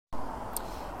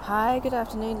Hi, good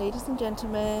afternoon, ladies and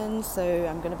gentlemen. So,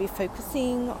 I'm going to be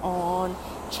focusing on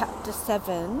chapter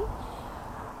 7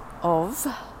 of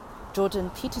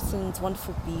Jordan Peterson's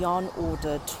wonderful Beyond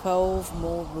Order 12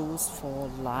 More Rules for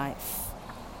Life.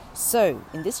 So,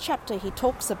 in this chapter, he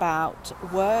talks about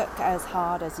work as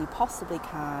hard as you possibly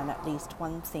can, at least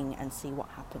one thing, and see what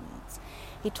happens.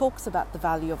 He talks about the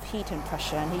value of heat and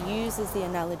pressure, and he uses the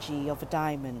analogy of a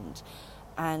diamond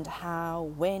and how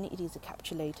when it is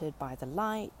encapsulated by the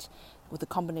light with a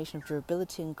combination of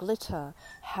durability and glitter,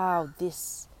 how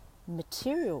this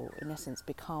material in essence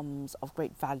becomes of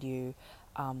great value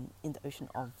in the ocean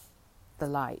of the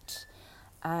light.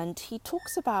 And he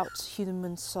talks about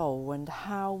human soul and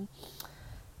how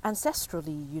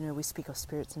ancestrally, we speak of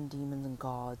spirits and demons and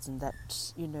gods, and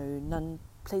that, none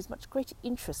plays much greater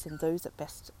interest in those of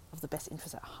the best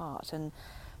interest at heart. And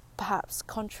perhaps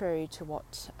contrary to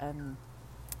what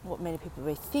many people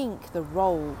may think, the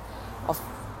role of,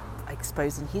 I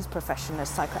suppose, in his profession as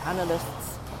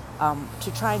psychoanalysts,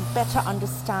 to try and better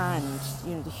understand,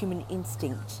 the human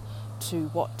instinct to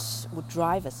what would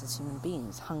drive us as human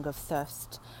beings, hunger,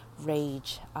 thirst,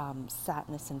 rage,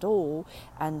 sadness and all,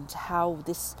 and how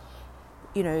this,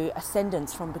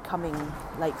 ascendance from becoming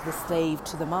like the slave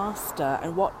to the master,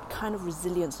 and what kind of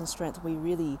resilience and strength we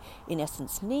really, in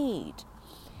essence, need.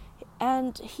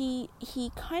 And he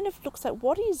kind of looks at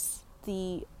what is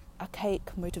the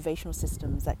archaic motivational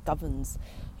systems that governs,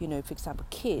 for example,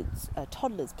 kids,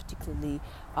 toddlers particularly,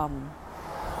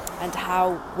 and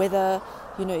how whether,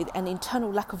 an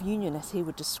internal lack of union, as he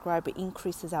would describe it,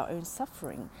 increases our own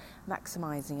suffering,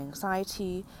 maximizing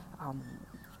anxiety,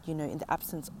 in the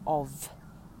absence of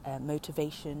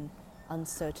motivation,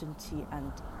 uncertainty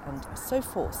and so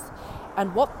forth,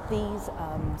 and what these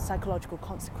psychological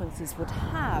consequences would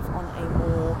have on a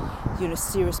more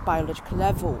serious biological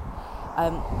level.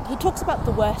 He talks about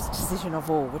the worst decision of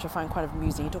all, which I find quite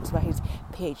amusing. He talks about his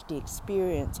PhD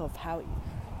experience of how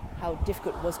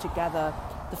difficult it was to gather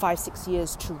the 5-6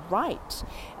 years to write,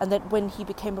 and that when he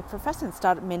became a professor and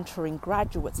started mentoring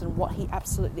graduates, and what he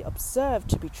absolutely observed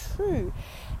to be true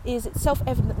is it's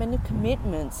self-evident that many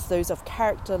commitments, those of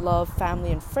character, love,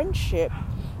 family and friendship,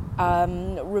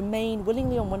 remain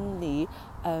willingly or unwillingly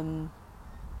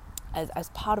as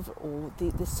part of it all,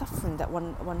 the suffering that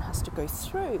one has to go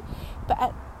through.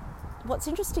 But what's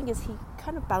interesting is he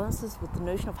kind of balances with the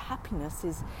notion of happiness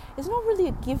is not really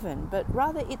a given, but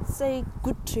rather it's a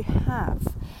good to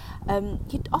have.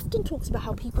 He often talks about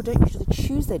how people don't usually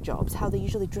choose their jobs, how they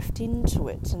usually drift into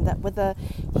it, and that whether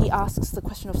he asks the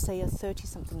question of, say, a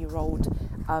 30-something-year-old,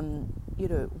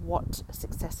 what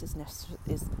success is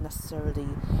necessarily,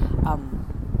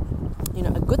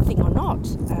 a good thing or not.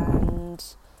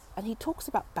 And he talks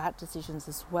about bad decisions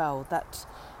as well, that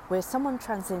where someone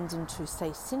transcends into,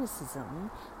 say,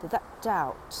 cynicism, that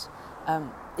doubt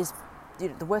is,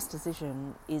 the worst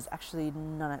decision is actually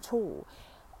none at all.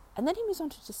 And then he moves on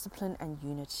to discipline and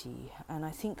unity. And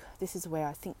I think this is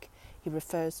where he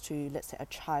refers to, let's say, a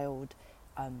child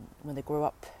when they grow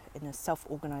up in a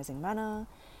self-organizing manner,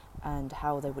 and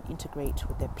how they would integrate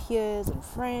with their peers and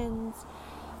friends,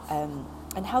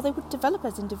 and how they would develop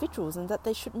as individuals, and that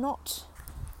they should not,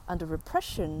 under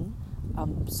repression,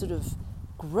 sort of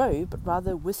grow, but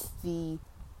rather with the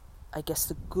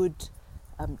good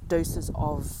doses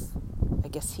of,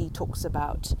 he talks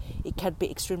about it can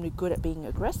be extremely good at being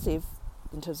aggressive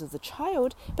in terms of the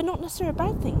child, but not necessarily a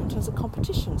bad thing in terms of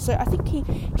competition. So I think he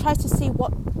tries to see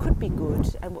what could be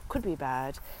good and what could be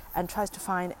bad, and tries to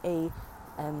find a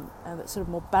sort of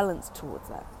more balance towards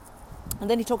that. And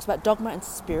then he talks about dogma and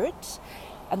spirit,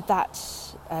 and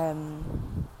that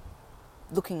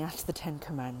looking at the 10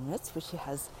 Commandments, which he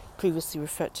has previously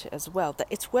referred to as well, that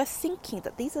it's worth thinking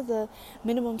that these are the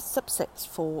minimum subsets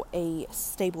for a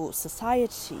stable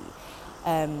society,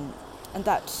 and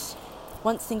that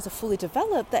once things are fully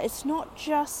developed, that it's not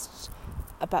just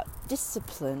about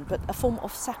discipline, but a form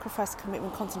of sacrifice,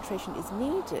 commitment, concentration is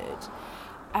needed.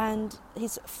 And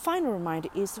his final reminder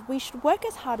is we should work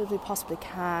as hard as we possibly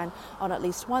can on at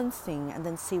least one thing, and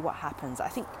then see what happens. I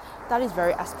think that is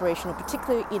very aspirational,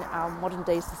 particularly in our modern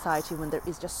day society when there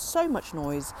is just so much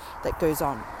noise that goes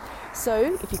on.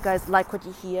 So if you guys like what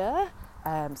you hear,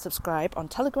 subscribe on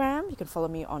Telegram. You can follow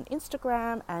me on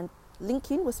Instagram and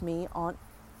link in with me on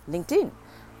LinkedIn.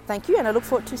 Thank you, and I look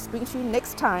forward to speaking to you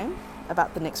next time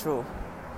about the next rule.